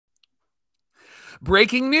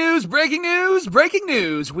Breaking news, breaking news, breaking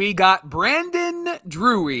news. We got Brandon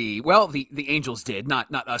Drury. Well, the Angels did,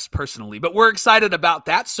 not us personally, but we're excited about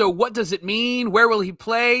that. So what does it mean? Where will he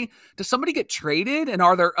play? Does somebody get traded? And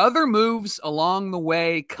are there other moves along the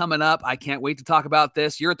way coming up? I can't wait to talk about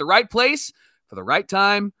this. You're at the right place for the right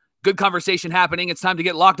time. Good conversation happening. It's time to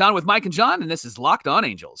get locked on with Mike and John, and this is Locked On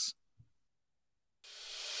Angels.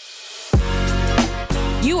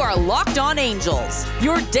 You are Locked On Angels,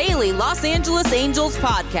 your daily Los Angeles Angels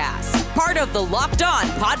podcast. Part of the Locked On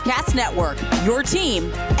Podcast Network, your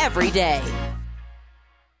team every day.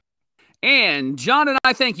 And John and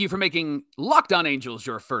I thank you for making Locked On Angels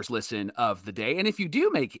your first listen of the day. And if you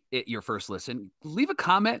do make it your first listen, leave a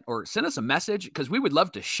comment or send us a message because we would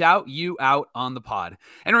love to shout you out on the pod.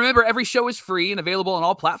 And remember, every show is free and available on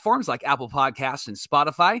all platforms like Apple Podcasts and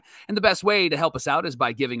Spotify. And the best way to help us out is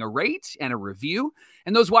by giving a rate and a review.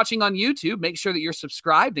 And those watching on YouTube, make sure that you're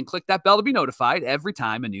subscribed and click that bell to be notified every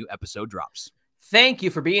time a new episode drops. Thank you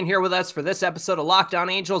for being here with us for this episode of Locked On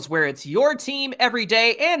Angels, where it's your team every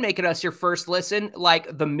day and making us your first listen,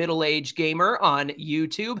 like the middle-aged gamer on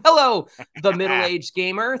YouTube. Hello, the middle-aged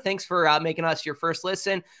gamer. Thanks for making us your first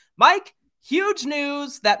listen. Mike, huge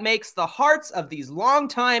news that makes the hearts of these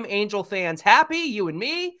longtime Angel fans happy, you and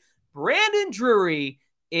me. Brandon Drury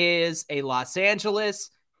is a Los Angeles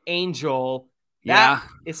Angel. That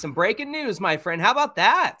is some breaking news, my friend. How about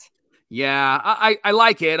that? Yeah, I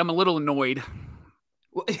like it. I'm a little annoyed.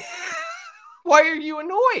 Why are you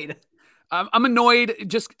annoyed? I'm annoyed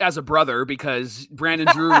just as a brother because Brandon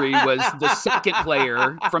Drury was the second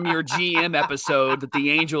player from your GM episode that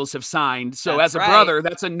the Angels have signed. So as a brother,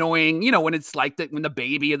 that's annoying, when it's like that when the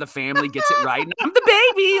baby of the family gets it right. And I'm the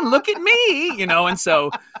baby and look at me, and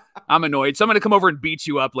so I'm annoyed. So I'm going to come over and beat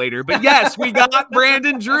you up later. But yes, we got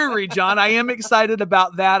Brandon Drury, John. I am excited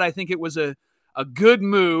about that. I think it was a good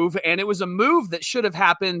move, and it was a move that should have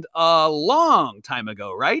happened a long time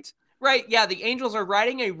ago, right? Right, yeah, the Angels are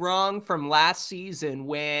righting a wrong from last season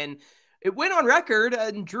when it went on record,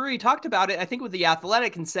 and Drury talked about it, I think with The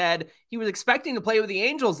Athletic, and said he was expecting to play with the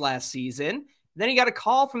Angels last season. Then he got a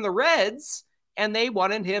call from the Reds, and they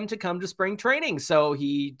wanted him to come to spring training. So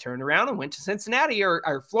he turned around and went to Cincinnati,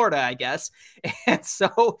 or Florida, I guess. And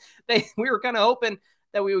so we were kind of hoping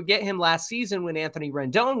that we would get him last season when Anthony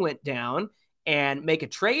Rendon went down and make a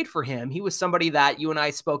trade for him. He was somebody that you and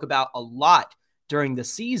I spoke about a lot during the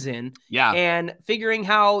season. Yeah. And figuring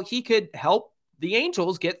how he could help the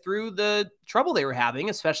Angels get through the trouble they were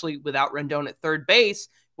having, especially without Rendon at third base,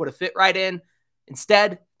 would have fit right in.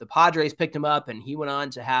 Instead, the Padres picked him up, and he went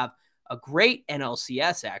on to have a great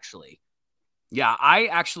NLCS, actually. Yeah, I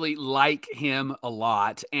actually like him a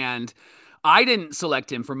lot. And I didn't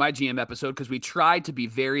select him for my GM episode because we tried to be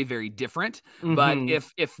very, very different. Mm-hmm. But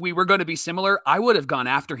if we were going to be similar, I would have gone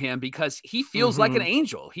after him because he feels like an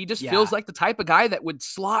angel. He just feels like the type of guy that would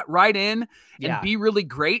slot right in and be really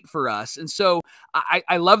great for us. And so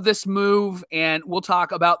I love this move, and we'll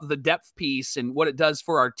talk about the depth piece and what it does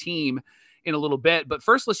for our team in a little bit. But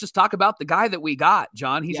first, let's just talk about the guy that we got,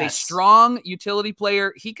 John. He's a strong utility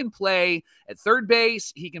player. He can play at third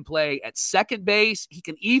base. He can play at second base. He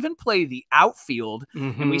can even play the outfield.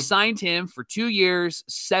 Mm-hmm. And we signed him for 2 years,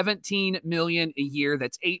 $17 million a year.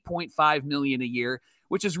 That's $8.5 million a year,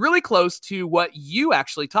 which is really close to what you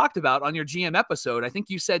actually talked about on your GM episode. I think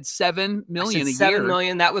you said $7 million a year. $7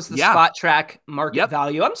 million. That was the Spot Track market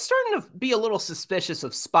value. I'm starting to be a little suspicious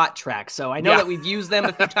of Spot Track. So I know that we've used them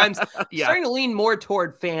a few times. Starting to lean more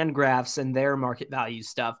toward Fangraphs and their market value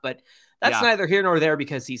stuff. But that's neither here nor there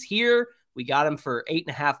because he's here. We got him for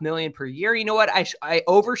 $8.5 million per year. You know what? I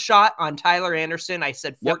overshot on Tyler Anderson. I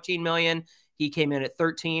said $14 million. He came in at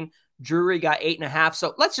 13. Drury got 8.5.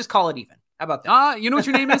 So let's just call it even. How about that? You know what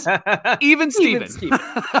your name is? Even Steven.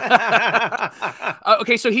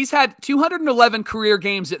 Okay, so he's had 211 career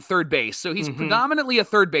games at third base. So he's predominantly a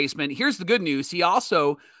third baseman. Here's the good news. He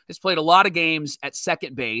also has played a lot of games at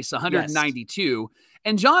second base, 192.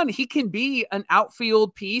 And John, he can be an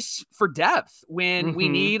outfield piece for depth when we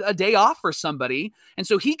need a day off for somebody. And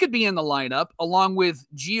so he could be in the lineup along with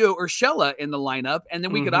Gio Urshela in the lineup. And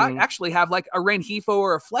then we could actually have like a Rengifo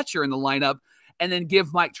or a Fletcher in the lineup, and then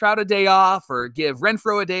give Mike Trout a day off, or give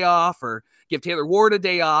Renfroe a day off, or give Taylor Ward a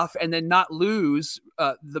day off, and then not lose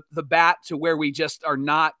the bat to where we just we're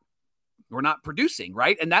not producing,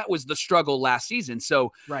 right? And that was the struggle last season.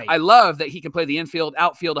 So I love that he can play the infield,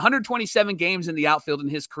 outfield, 127 games in the outfield in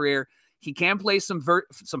his career. He can play some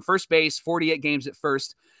first base, 48 games at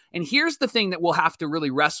first. And here's the thing that we'll have to really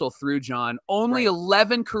wrestle through, John. Only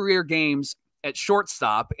 11 career games at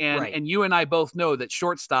shortstop. And you and I both know that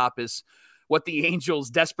shortstop is what the Angels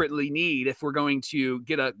desperately need if we're going to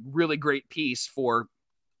get a really great piece for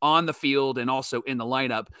on the field and also in the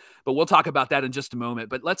lineup. But we'll talk about that in just a moment.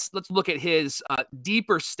 But let's look at his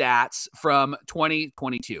deeper stats from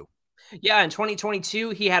 2022. Yeah, in 2022,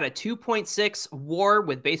 he had a 2.6 WAR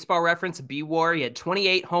with Baseball Reference, B WAR. He had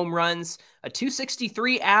 28 home runs, a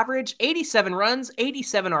 263 average, 87 runs,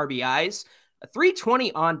 87 RBIs, a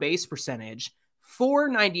 320 on-base percentage,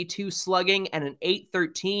 492 slugging, and an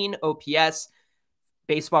 813 OPS.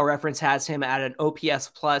 Baseball Reference has him at an OPS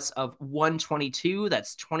plus of 122.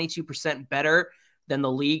 That's 22% better than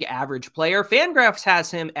the league average player. Fangraphs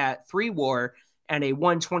has him at 3 WAR and a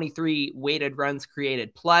 123 weighted runs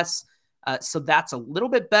created plus. So that's a little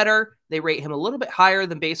bit better. They rate him a little bit higher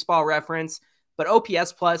than Baseball Reference, but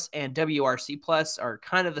OPS plus and WRC plus are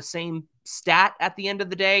kind of the same stat at the end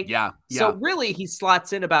of the day. Yeah. So really he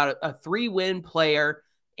slots in about a 3-win player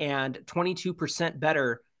and 22%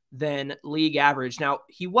 better than league average. Now,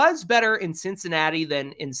 he was better in Cincinnati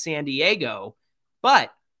than in San Diego,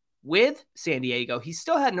 but with San Diego, he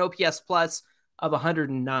still had an OPS plus of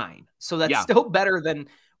 109. So that's still better than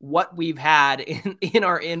what we've had in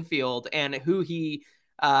our infield and who he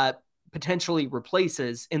potentially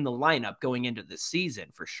replaces in the lineup going into this season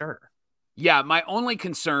for sure. Yeah, my only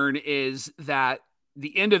concern is that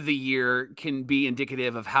the end of the year can be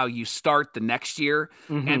indicative of how you start the next year.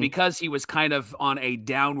 Mm-hmm. And because he was kind of on a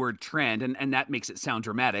downward trend, and that makes it sound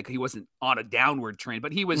dramatic, he wasn't on a downward trend,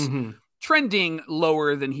 but he was trending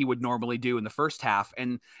lower than he would normally do in the first half.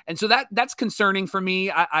 And so that's concerning for me.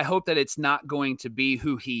 I hope that it's not going to be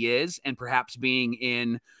who he is, and perhaps being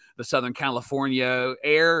in the Southern California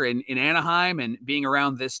air and in Anaheim and being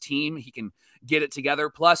around this team, he can get it together.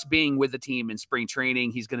 Plus being with the team in spring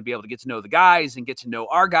training, he's going to be able to get to know the guys and get to know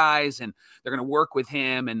our guys, and they're going to work with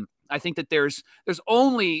him. And I think that there's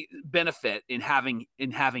only benefit in having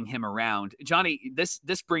him around. Johnny, this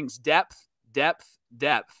brings depth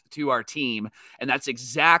to our team. And that's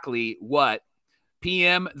exactly what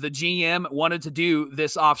PM, the GM, wanted to do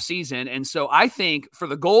this offseason. And so I think for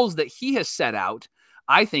the goals that he has set out,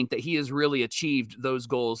 I think that he has really achieved those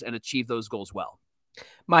goals and achieved those goals well.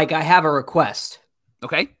 Mike, I have a request.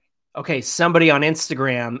 Okay. Somebody on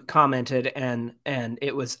Instagram commented and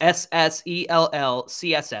it was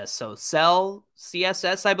SSELL-CSS. So Cell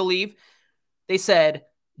CSS, I believe. They said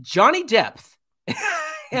Johnny Depth.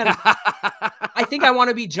 And I think I want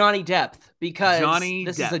to be Johnny Depth because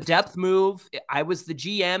this is a depth move. I was the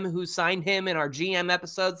GM who signed him in our GM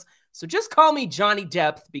episodes. So just call me Johnny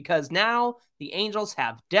Depth because now the Angels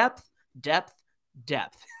have depth.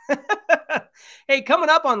 Hey, coming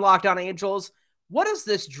up on Locked On Angels, what does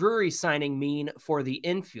this Drury signing mean for the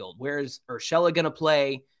infield? Where's Urshela going to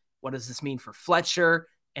play? What does this mean for Fletcher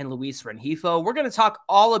and Luis Rengifo? We're going to talk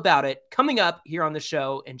all about it coming up here on the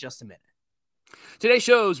show in just a minute. Today's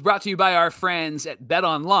show is brought to you by our friends at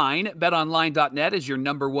BetOnline. BetOnline.net is your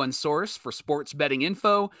number one source for sports betting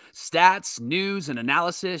info, stats, news, and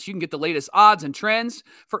analysis. You can get the latest odds and trends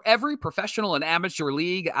for every professional and amateur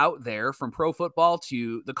league out there, from pro football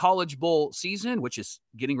to the college bowl season, which is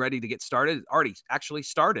getting ready to get started. It already actually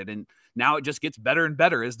started, and now it just gets better and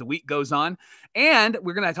better as the week goes on. And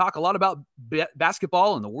we're going to talk a lot about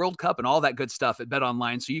basketball and the World Cup and all that good stuff at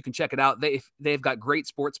BetOnline, so you can check it out. They've got great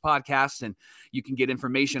sports podcasts, and you can get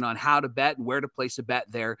information on how to bet and where to place a bet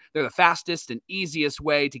there. They're the fastest and easiest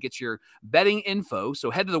way to get your betting info.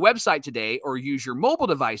 So head to the website today or use your mobile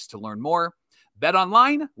device to learn more.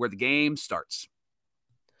 BetOnline, where the game starts.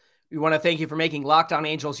 We want to thank you for making Locked On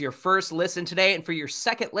Angels your first listen today. And for your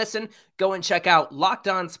second listen, go and check out Locked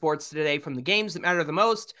On Sports Today. From the games that matter the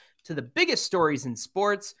most to the biggest stories in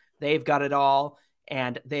sports, they've got it all.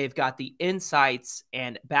 And they've got the insights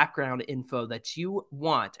and background info that you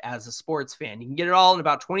want as a sports fan. You can get it all in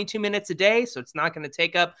about 22 minutes a day, so it's not going to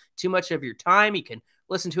take up too much of your time. You can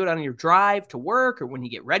listen to it on your drive to work or when you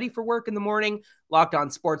get ready for work in the morning. Locked On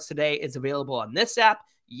Sports Today is available on this app,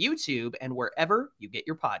 YouTube, and wherever you get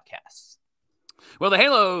your podcasts. Well, the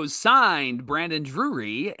Halos signed Brandon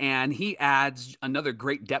Drury, and he adds another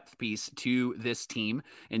great depth piece to this team.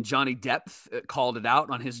 And Johnny Depth called it out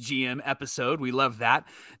on his GM episode. We love that.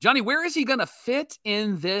 Johnny, where is he going to fit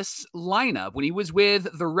in this lineup? When he was with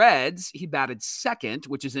the Reds, he batted second,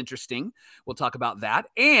 which is interesting. We'll talk about that.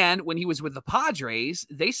 And when he was with the Padres,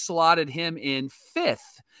 they slotted him in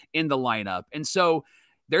fifth in the lineup. And so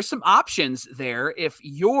there's some options there. If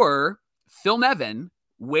you're Phil Nevin,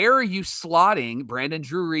 where are you slotting Brandon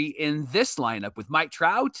Drury in this lineup with Mike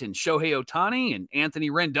Trout and Shohei Ohtani and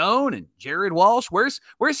Anthony Rendon and Jared Walsh?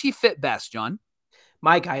 Where's he fit best, John?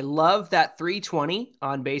 Mike, I love that 320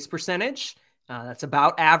 on base percentage. That's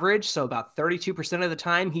about average. So about 32% of the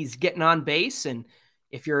time he's getting on base. And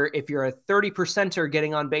if you're a 30%er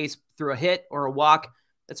getting on base through a hit or a walk,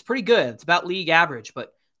 that's pretty good. It's about league average,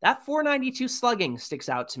 but that 492 slugging sticks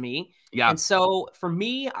out to me. Yeah. And so for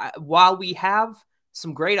me, while we have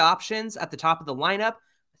some great options at the top of the lineup,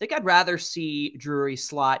 I think I'd rather see Drury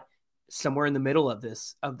slot somewhere in the middle of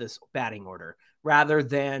this batting order, rather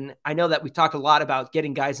than, I know that we talked a lot about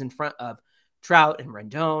getting guys in front of Trout and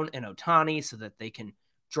Rendon and Ohtani so that they can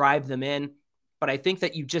drive them in. But I think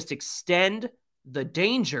that you just extend the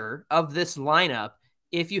danger of this lineup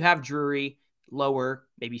if you have Drury lower,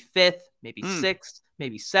 maybe fifth, maybe sixth,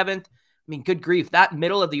 maybe seventh. I mean, good grief, that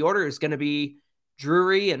middle of the order is going to be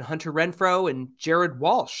Drury and Hunter Renfroe and Jared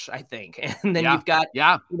Walsh, I think. And then you've got,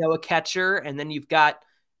 a catcher, and then you've got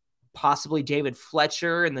possibly David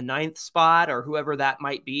Fletcher in the 9th spot, or whoever that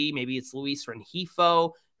might be. Maybe it's Luis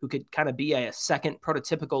Rengifo, who could kind of be a second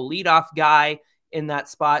prototypical leadoff guy in that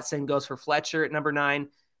spot. Same goes for Fletcher at number 9.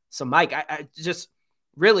 So Mike, I just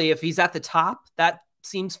really, if he's at the top, that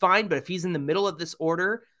seems fine. But if he's in the middle of this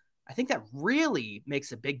order, I think that really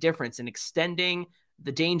makes a big difference in extending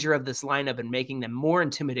the danger of this lineup and making them more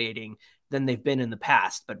intimidating than they've been in the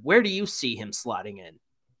past. But where do you see him slotting in?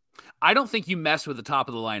 I don't think you mess with the top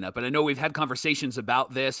of the lineup. And I know we've had conversations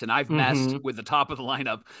about this, and I've messed with the top of the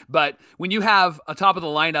lineup. But when you have a top of the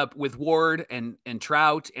lineup with Ward and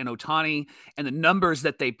Trout and Ohtani and the numbers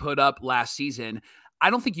that they put up last season, I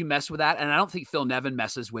don't think you mess with that, and I don't think Phil Nevin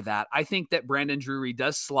messes with that. I think that Brandon Drury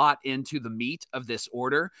does slot into the meat of this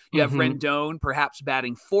order. You have Rendon perhaps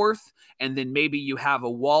batting 4th, and then maybe you have a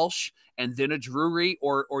Walsh and then a Drury,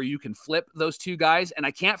 or you can flip those two guys. And I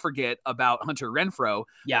can't forget about Hunter Renfroe.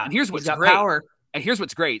 Yeah, and here's what's great. Power. And here's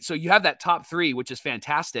what's great. So you have that top 3, which is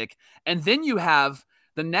fantastic, and then you have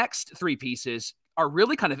the next 3 pieces are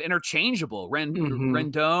really kind of interchangeable.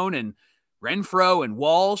 Rendon and Renfroe and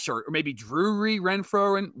Walsh, or maybe Drury,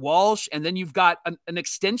 Renfroe, and Walsh. And then you've got an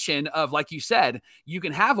extension of, like you said, you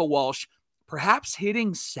can have a Walsh perhaps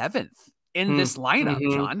hitting 7th in this lineup,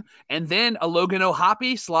 John. And then a Logan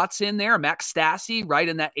O'Hoppe slots in there, Max Stassi right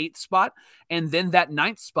in that 8th spot. And then that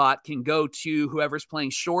 9th spot can go to whoever's playing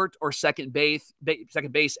short or second base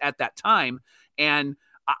at that time. And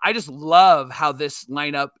I just love how this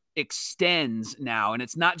lineup extends now, and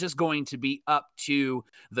it's not just going to be up to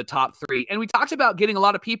the top 3. And we talked about getting a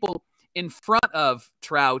lot of people in front of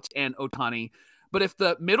Trout and Ohtani, but if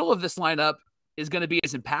the middle of this lineup is going to be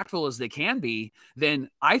as impactful as they can be, then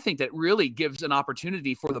I think that really gives an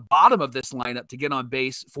opportunity for the bottom of this lineup to get on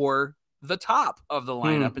base for the top of the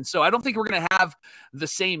lineup. And so I don't think we're going to have the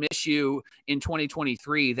same issue in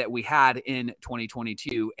 2023 that we had in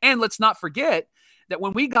 2022. And let's not forget that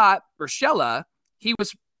when we got Urshela, he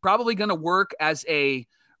was probably going to work as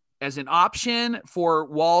an option for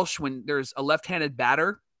Walsh when there's a left-handed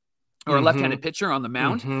batter or a left-handed pitcher on the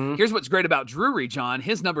mound. Here's what's great about Drury, John.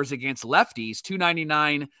 His numbers against lefties,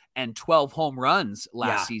 299 and 12 home runs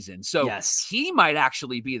last season. So he might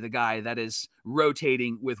actually be the guy that is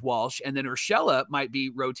rotating with Walsh, and then Urshela might be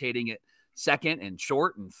rotating at second and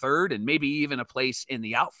short and third, and maybe even a place in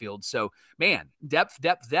the outfield. So, man, depth.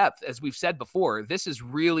 As we've said before, this is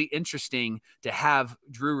really interesting to have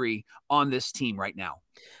Drury on this team right now.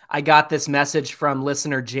 I got this message from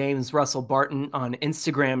listener James Russell Barton on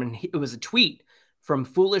Instagram, and it was a tweet from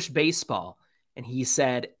Foolish Baseball. And he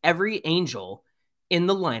said, every Angel in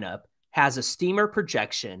the lineup has a steamer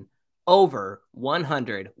projection over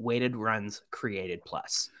 100 weighted runs created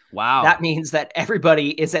plus. Wow. That means that everybody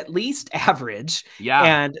is at least average. Yeah.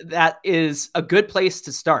 And that is a good place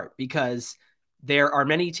to start, because there are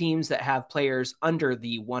many teams that have players under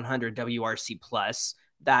the 100 WRC plus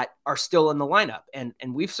that are still in the lineup. And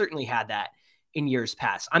we've certainly had that in years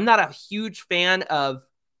past. I'm not a huge fan of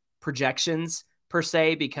projections per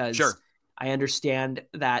se, because I understand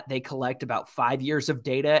that they collect about 5 years of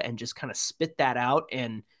data and just kind of spit that out,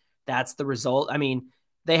 and that's the result. I mean,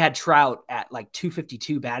 they had Trout at like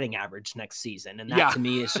 252 batting average next season. And that to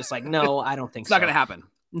me is just like, no, I don't think it's not going to happen.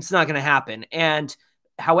 It's not going to happen. And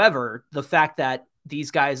however, the fact that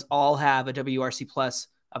these guys all have a WRC plus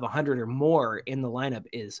of 100 or more in the lineup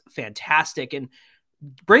is fantastic. And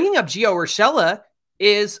bringing up Gio Urshela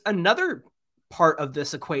is another part of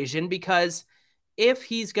this equation, because if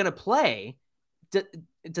he's going to play,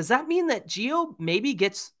 does that mean that Gio maybe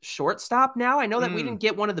gets shortstop now? I know that we didn't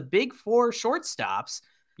get one of the big 4 shortstops.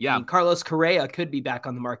 Yeah. I mean, Carlos Correa could be back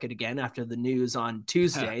on the market again after the news on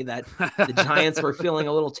Tuesday that the Giants were feeling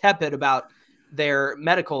a little tepid about their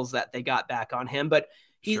medicals that they got back on him. But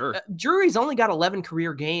Drury's only got 11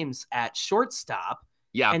 career games at shortstop.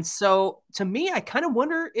 Yeah. And so to me, I kind of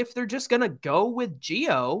wonder if they're just going to go with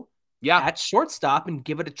Gio at shortstop and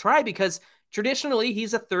give it a try, because traditionally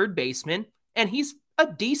he's a third baseman and he's a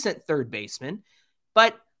decent third baseman,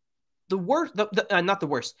 but the worst, not the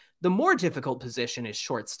worst, the more difficult position is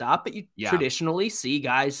shortstop. But you traditionally see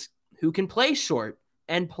guys who can play short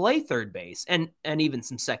and play third base and even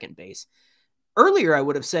some second base. Earlier, I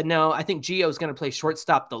would have said, no, I think Gio is going to play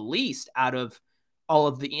shortstop the least out of all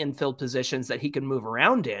of the infield positions that he can move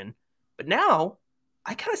around in. But now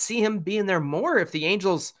I kind of see him being there more if the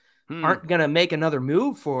Angels aren't going to make another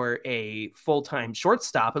move for a full-time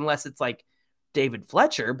shortstop, unless it's like David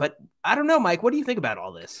Fletcher. But I don't know, Mike, what do you think about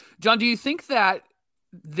all this? John, do you think that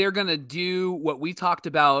they're going to do what we talked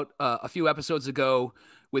about a few episodes ago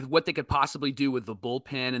with what they could possibly do with the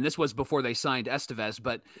bullpen? And this was before they signed Estevez,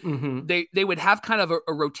 but they would have kind of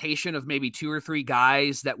a rotation of maybe 2 or 3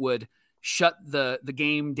 guys that would shut the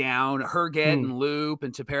game down, Herget and Loop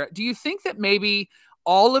and Tepera. Do you think that maybe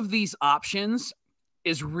all of these options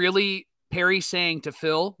is really Perry saying to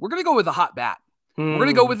Phil, we're going to go with a hot bat. We're going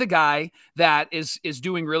to go with the guy that is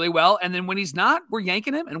doing really well. And then when he's not, we're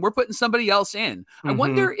yanking him and we're putting somebody else in. I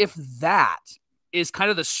wonder if that is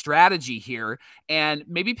kind of the strategy here. And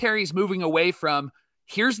maybe Perry's moving away from,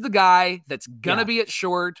 here's the guy that's going to be at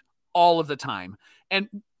short all of the time. And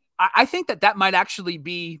I think that might actually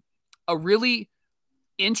be a really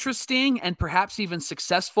interesting and perhaps even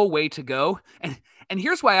successful way to go. And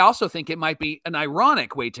here's why I also think it might be an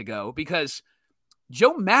ironic way to go, because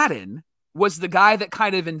Joe Maddon was the guy that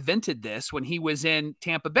kind of invented this when he was in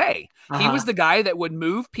Tampa Bay. He was the guy that would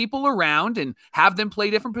move people around and have them play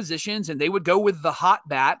different positions, and they would go with the hot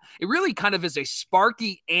bat. It really kind of is a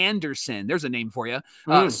Sparky Anderson. There's a name for you.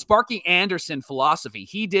 Sparky Anderson philosophy.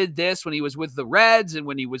 He did this when he was with the Reds and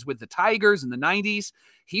when he was with the Tigers in the 90s.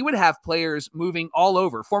 He would have players moving all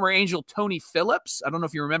over. Former Angel Tony Phillips, I don't know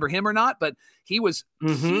if you remember him or not, but he was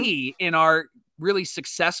key in our really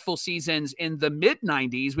successful seasons in the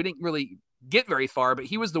mid-90s. We didn't really get very far, but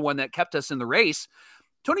he was the one that kept us in the race.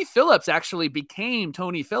 Tony Phillips actually became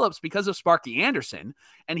Tony Phillips because of Sparky Anderson,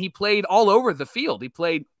 and he played all over the field. He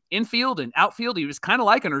played infield and outfield. He was kind of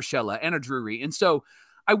like an Urshela and a Drury. And so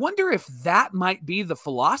I wonder if that might be the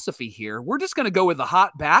philosophy here. We're just going to go with the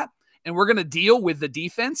hot bat, and we're going to deal with the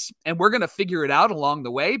defense, and we're going to figure it out along the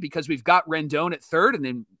way, because we've got Rendon at third, and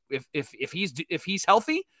then if he's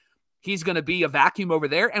healthy, he's going to be a vacuum over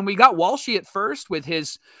there. And we got Walshy at first with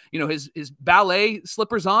his ballet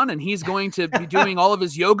slippers on, and he's going to be doing all of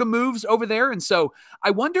his yoga moves over there. And so I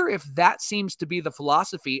wonder if that seems to be the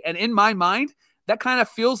philosophy. And in my mind, that kind of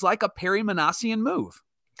feels like a Perry Manassian move.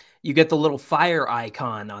 You get the little fire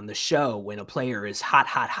icon on the show when a player is hot,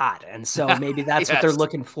 hot, hot. And so maybe that's what they're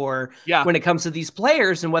looking for when it comes to these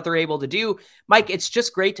players and what they're able to do. Mike, it's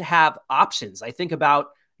just great to have options. I think about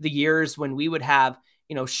the years when we would have,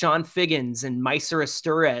 Sean Figgins and Meiser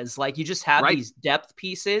Asturez. Like, you just have these depth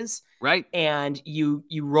pieces. Right. And you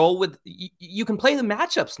roll with, you can play the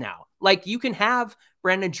matchups now. Like, you can have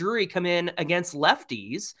Brandon Drury come in against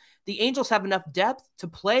lefties. The Angels have enough depth to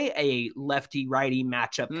play a lefty-righty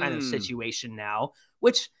matchup kind of situation now,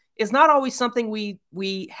 which is not always something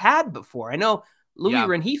we had before. I know Luis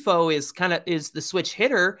Rengifo is the switch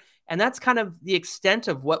hitter, and that's kind of the extent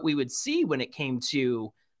of what we would see when it came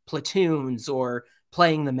to platoons or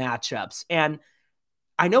playing the matchups. And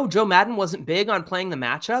I know Joe Maddon wasn't big on playing the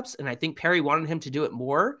matchups, and I think Perry wanted him to do it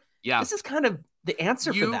more. Yeah. This is kind of the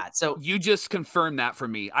answer for that. So you just confirmed that for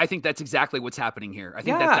me. I think that's exactly what's happening here. I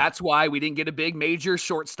think that's why we didn't get a big major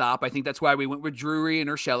shortstop. I think that's why we went with Drury and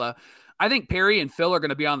Urshela. I think Perry and Phil are going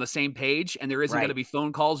to be on the same page, and there isn't going to be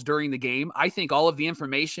phone calls during the game. I think all of the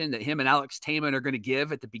information that him and Alex Taman are going to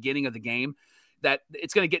give at the beginning of the game, that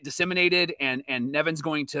it's going to get disseminated, and Nevin's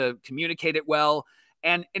going to communicate it well.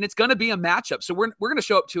 And it's going to be a matchup. So we're going to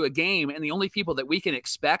show up to a game, and the only people that we can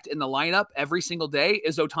expect in the lineup every single day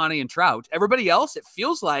is Ohtani and Trout. Everybody else, it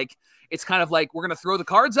feels like it's kind of like we're going to throw the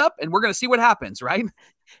cards up and we're going to see what happens, right?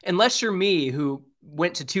 Unless you're me, who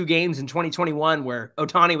went to 2 games in 2021 where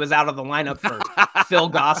Ohtani was out of the lineup for Phil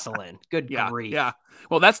Gosselin. Good grief. Yeah.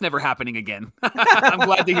 Well, that's never happening again. I'm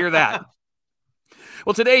glad to hear that.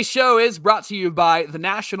 Well, today's show is brought to you by the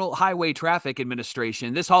National Highway Traffic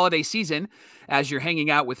Administration. This holiday season, as you're hanging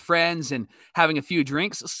out with friends and having a few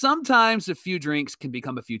drinks, sometimes a few drinks can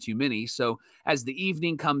become a few too many. So as the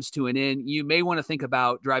evening comes to an end, you may want to think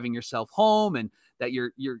about driving yourself home, and that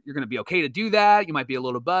you're going to be okay to do that. You might be a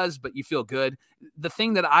little buzzed, but you feel good. The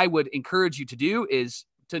thing that I would encourage you to do is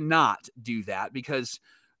to not do that, because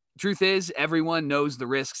truth is, everyone knows the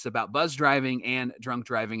risks about buzz driving and drunk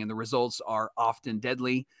driving, and the results are often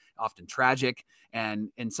deadly. often tragic.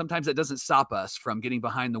 And sometimes that doesn't stop us from getting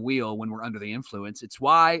behind the wheel when we're under the influence. It's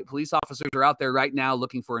why police officers are out there right now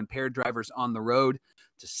looking for impaired drivers on the road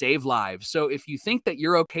to save lives. So if you think that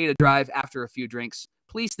you're okay to drive after a few drinks,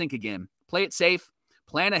 please think again. Play it safe,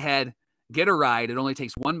 plan ahead, get a ride. It only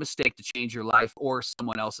takes one mistake to change your life or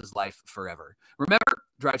someone else's life forever. Remember,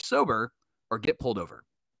 drive sober or get pulled over.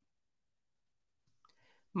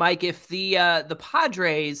 Mike, if the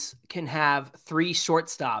Padres can have 3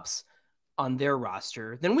 shortstops on their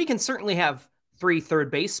roster, then we can certainly have 3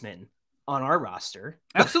 third basemen on our roster.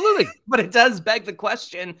 Absolutely. But it does beg the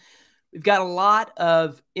question. We've got a lot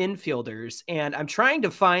of infielders, and I'm trying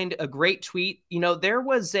to find a great tweet. You know, there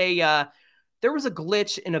was a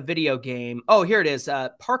glitch in a video game. Oh, here it is.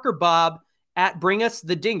 Parker Bob at Bring Us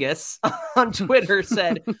the Dingus on Twitter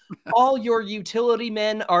said, all your utility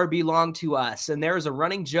men are belong to us. And there is a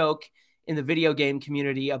running joke in the video game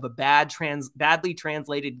community of a badly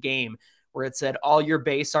translated game where it said, all your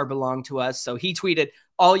base are belong to us. So he tweeted,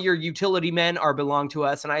 all your utility men are belong to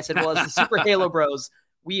us. And I said, well, as the Super Halo Bros,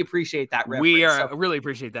 we appreciate that reference. Really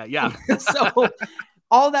appreciate that. Yeah. So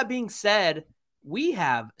all that being said, we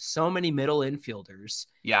have so many middle infielders.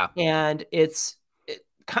 Yeah. And it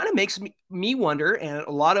kind of makes me wonder, and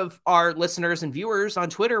a lot of our listeners and viewers on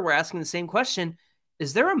Twitter were asking the same question.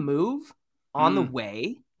 Is there a move on the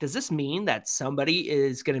way? Does this mean that somebody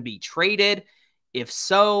is going to be traded? If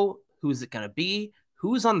so, who's it going to be?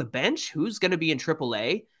 Who's on the bench? Who's going to be in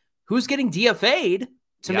AAA? Who's getting DFA'd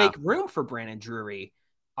to make room for Brandon Drury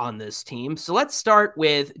on this team? So let's start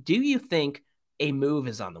with, do you think a move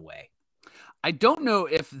is on the way? I don't know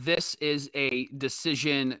if this is a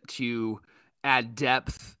decision to add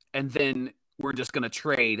depth and then we're just going to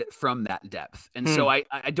trade from that depth. And so I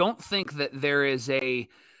don't think that there is a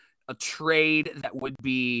trade that would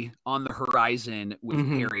be on the horizon with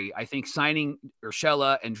Harry. I think signing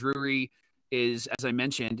Urshela and Drury is, as I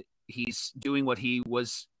mentioned, he's doing what he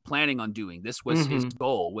was planning on doing. This was his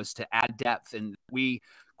goal, was to add depth. And we,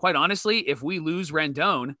 quite honestly, if we lose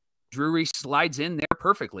Rendon, Drury slides in there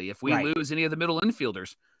perfectly. If we lose any of the middle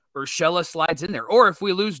infielders, Urshela slides in there. Or if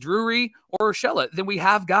we lose Drury or Urshela, then we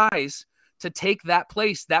have guys to take that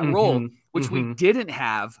place, that role, which we didn't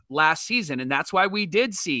have last season. And that's why we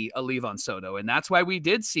did see a Levon Soto. And that's why we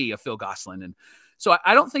did see a Phil Gosselin. And so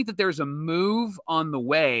I don't think that there's a move on the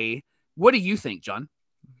way. What do you think, John?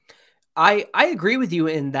 I agree with you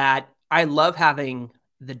in that I love having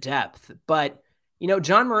the depth, but you know,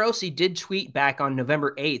 John Morosi did tweet back on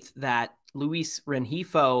November 8th that Luis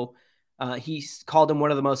Rengifo, he's called him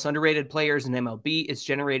one of the most underrated players in MLB, is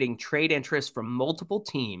generating trade interest from multiple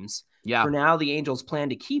teams. Yeah. For now, the Angels plan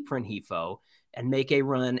to keep Rengifo and make a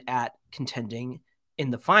run at contending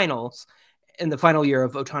in the finals, in the final year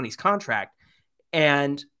of Ohtani's contract.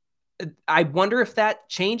 And I wonder if that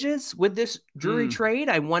changes with this Drury trade.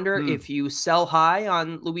 I wonder if you sell high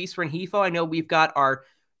on Luis Rengifo. I know we've got our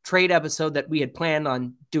trade episode that we had planned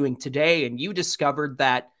on doing today, and you discovered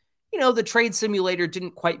that, you know, the trade simulator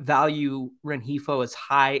didn't quite value Rengifo as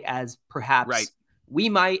high as perhaps we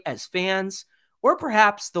might as fans, or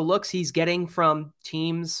perhaps the looks he's getting from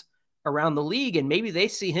teams around the league, and maybe they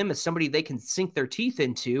see him as somebody they can sink their teeth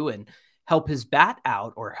into and help his bat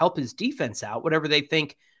out or help his defense out, whatever they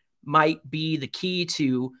think might be the key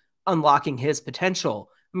to unlocking his potential.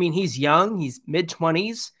 I mean, he's young, he's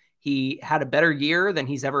mid-20s. He had a better year than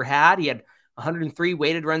he's ever had. He had 103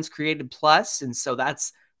 weighted runs created plus, and so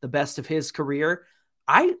that's the best of his career.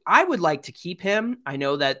 I would like to keep him. I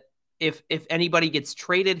know that if anybody gets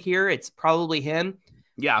traded here, it's probably him.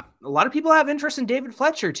 Yeah. A lot of people have interest in David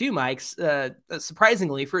Fletcher too, Mike.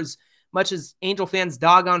 Surprisingly, for as much as Angel fans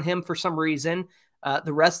dog on him for some reason,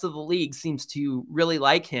 the rest of the league seems to really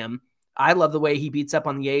like him. I love the way he beats up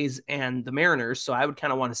on the A's and the Mariners, so I would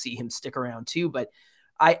kind of want to see him stick around too. But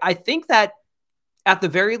I think that at the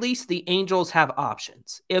very least, the Angels have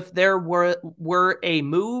options. If there were a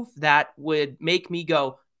move that would make me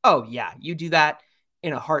go, oh yeah, you do that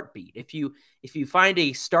in a heartbeat. If you find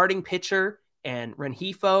a starting pitcher and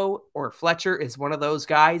Rengifo or Fletcher is one of those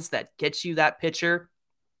guys that gets you that pitcher,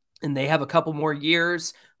 and they have a couple more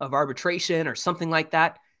years of arbitration or something like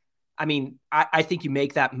that, I mean, I think you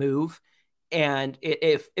make that move. And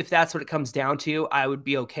if that's what it comes down to, I would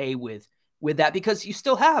be okay with that, because you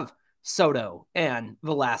still have Soto and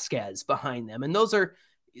Velasquez behind them. And those are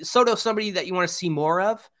Soto, somebody that you want to see more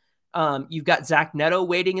of. You've got Zach Neto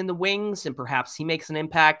waiting in the wings, and perhaps he makes an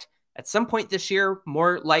impact at some point this year,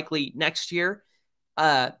 more likely next year.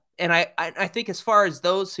 And I think as far as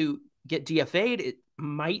those who get DFA'd, it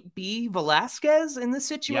might be Velasquez in this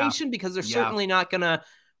situation, because they're certainly not going to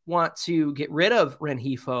want to get rid of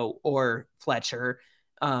Rengifo or Fletcher.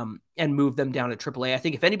 and move them down to AAA. I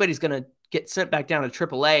think if anybody's going to get sent back down to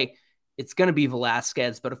AAA, it's going to be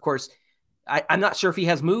Velasquez. But of course, I'm not sure if he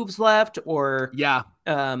has moves left or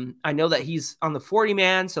I know that he's on the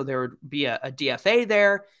 40-man, so there would be a DFA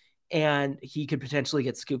there, and he could potentially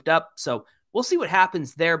get scooped up. So we'll see what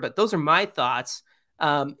happens there. But those are my thoughts.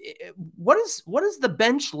 What does the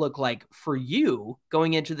bench look like for you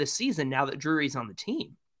going into this season now that Drury's on the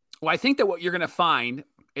team? Well, I think that what you're going to find,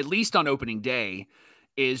 at least on opening day,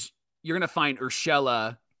 is you're going to find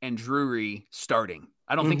Urshela and Drury starting.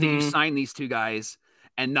 I don't think that you sign these two guys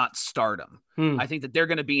and not start them. I think that they're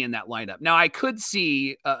going to be in that lineup. Now, I could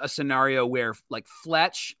see a scenario where like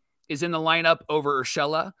Fletch is in the lineup over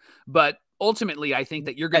Urshela, but ultimately I think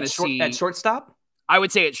that you're going to see at shortstop. I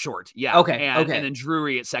would say it's short. Yeah. Okay. And then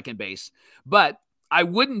Drury at second base. But I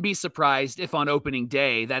wouldn't be surprised if on opening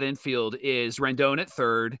day that infield is Rendon at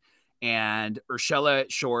third and Urshela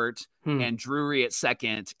at short and Drury at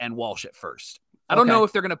second and Walsh at first. I don't know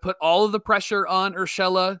if they're going to put all of the pressure on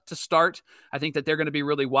Urshela to start. I think that they're going to be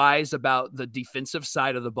really wise about the defensive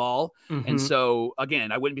side of the ball. And so,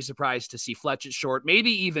 again, I wouldn't be surprised to see Fletch at short,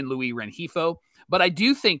 maybe even Luis Rengifo. But I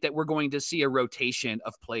do think that we're going to see a rotation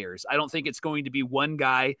of players. I don't think it's going to be one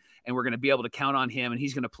guy and we're going to be able to count on him and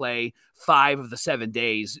he's going to play 5 of the 7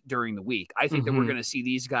 days during the week. I think that we're going to see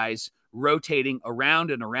these guys rotating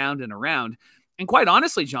around and around and around. And quite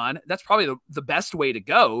honestly, John, that's probably the best way to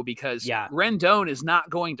go because Rendon is not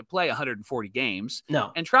going to play 140 games.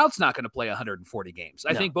 No. And Trout's not going to play 140 games.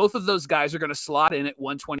 I think both of those guys are going to slot in at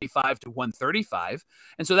 125 to 135.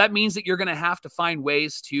 And so that means that you're going to have to find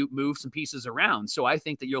ways to move some pieces around. So I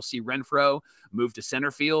think that you'll see Renfroe move to center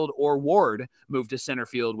field or Ward move to center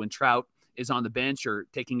field when Trout is on the bench or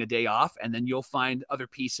taking a day off. And then you'll find other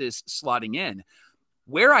pieces slotting in.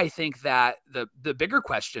 Where I think that the bigger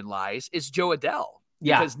question lies is Joe Adell.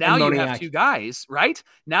 Because now you have 2 guys, right?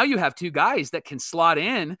 Now you have 2 guys that can slot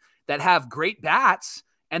in that have great bats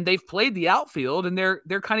and they've played the outfield and they're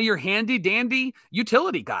kind of your handy dandy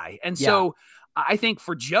utility guy. And so I think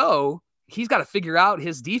for Joe, he's got to figure out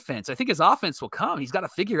his defense. I think his offense will come. He's got to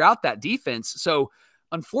figure out that defense. So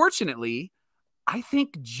unfortunately, I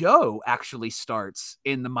think Joe actually starts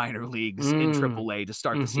in the minor leagues in AAA to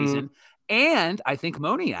start the season. And I think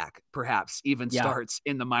Moniak perhaps even starts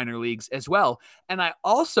in the minor leagues as well. And I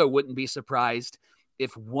also wouldn't be surprised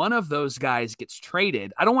if one of those guys gets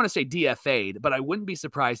traded. I don't want to say DFA'd, but I wouldn't be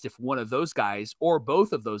surprised if one of those guys or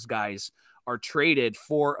both of those guys are traded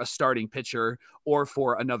for a starting pitcher or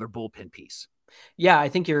for another bullpen piece. Yeah, I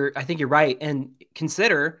think you're right. And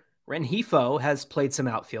consider Rengifo has played some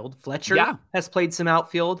outfield. Fletcher has played some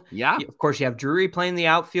outfield. Yeah. Of course, you have Drury playing the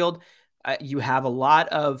outfield. You have a lot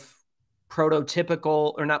of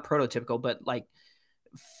prototypical, or not prototypical, but like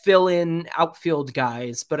fill in outfield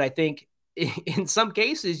guys. But I think in some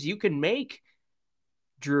cases you can make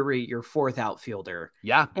Drury your 4th outfielder.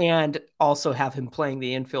 Yeah. And also have him playing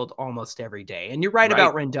the infield almost every day. And you're right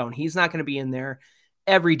about Rendon. He's not going to be in there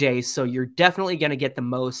every day. So you're definitely going to get the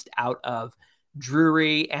most out of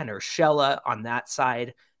Drury and Urshela on that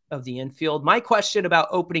side of the infield. My question about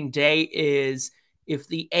opening day is, if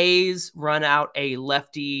the A's run out a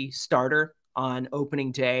lefty starter on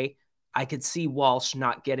opening day, I could see Walsh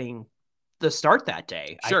not getting the start that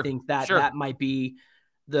day. I think that that might be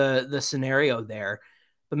the scenario there.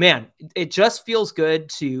 But man, it just feels good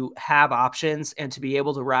to have options and to be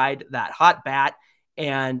able to ride that hot bat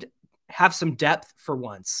and have some depth for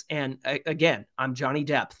once. And again, I'm Johnny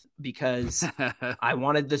Depth because I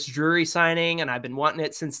wanted this Drury signing and I've been wanting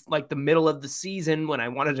it since like the middle of the season when I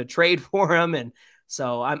wanted to trade for him. And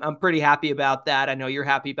so I'm pretty happy about that. I know you're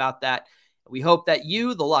happy about that. We hope that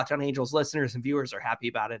you, the Locked On Angels listeners and viewers, are happy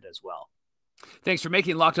about it as well. Thanks for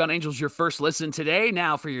making Locked On Angels your first listen today.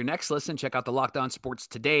 Now for your next listen, check out the Locked On Sports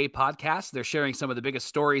Today podcast. They're sharing some of the biggest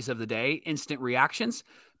stories of the day, instant reactions,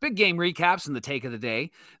 big game recaps, and the take of the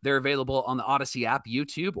day. They're available on the Odyssey app,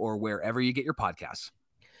 YouTube, or wherever you get your podcasts.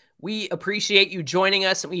 We appreciate you joining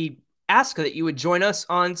us, and we ask that you would join us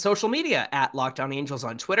on social media at Locked On Angels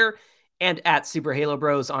on Twitter and at Super Halo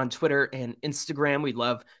Bros on Twitter and Instagram. We'd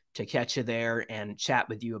love to catch you there and chat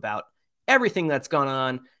with you about everything that's gone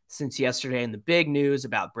on since yesterday and the big news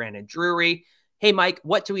about Brandon Drury. Hey, Mike,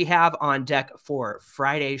 what do we have on deck for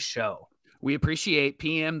Friday's show? We appreciate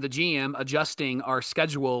PM, the GM, adjusting our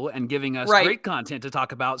schedule and giving us great content to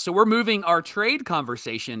talk about. So we're moving our trade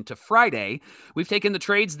conversation to Friday. We've taken the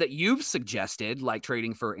trades that you've suggested, like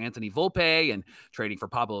trading for Anthony Volpe and trading for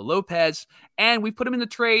Pablo Lopez, and we put them in the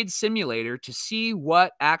trade simulator to see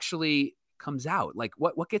what actually comes out? Like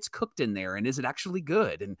what gets cooked in there, and is it actually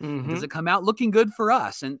good? And does it come out looking good for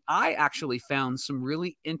us? And I actually found some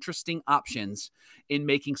really interesting options in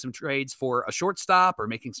making some trades for a shortstop or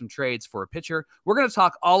making some trades for a pitcher. We're going to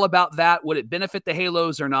talk all about that. Would it benefit the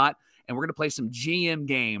Halos or not? And we're going to play some GM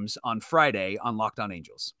games on Friday on Locked On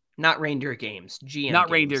Angels. Not reindeer games, GM Not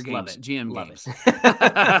games. reindeer games, GM Love games.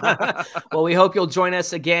 Well, we hope you'll join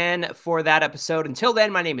us again for that episode. Until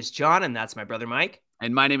then, my name is John, and that's my brother Mike.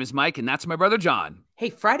 And my name is Mike, and that's my brother John. Hey,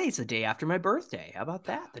 Friday's the day after my birthday. How about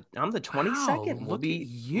that? I'm the 22nd. Wow, we'll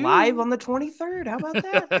be live on the 23rd. How about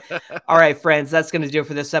that? All right, friends, that's going to do it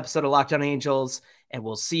for this episode of Locked On Angels, and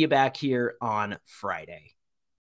we'll see you back here on Friday.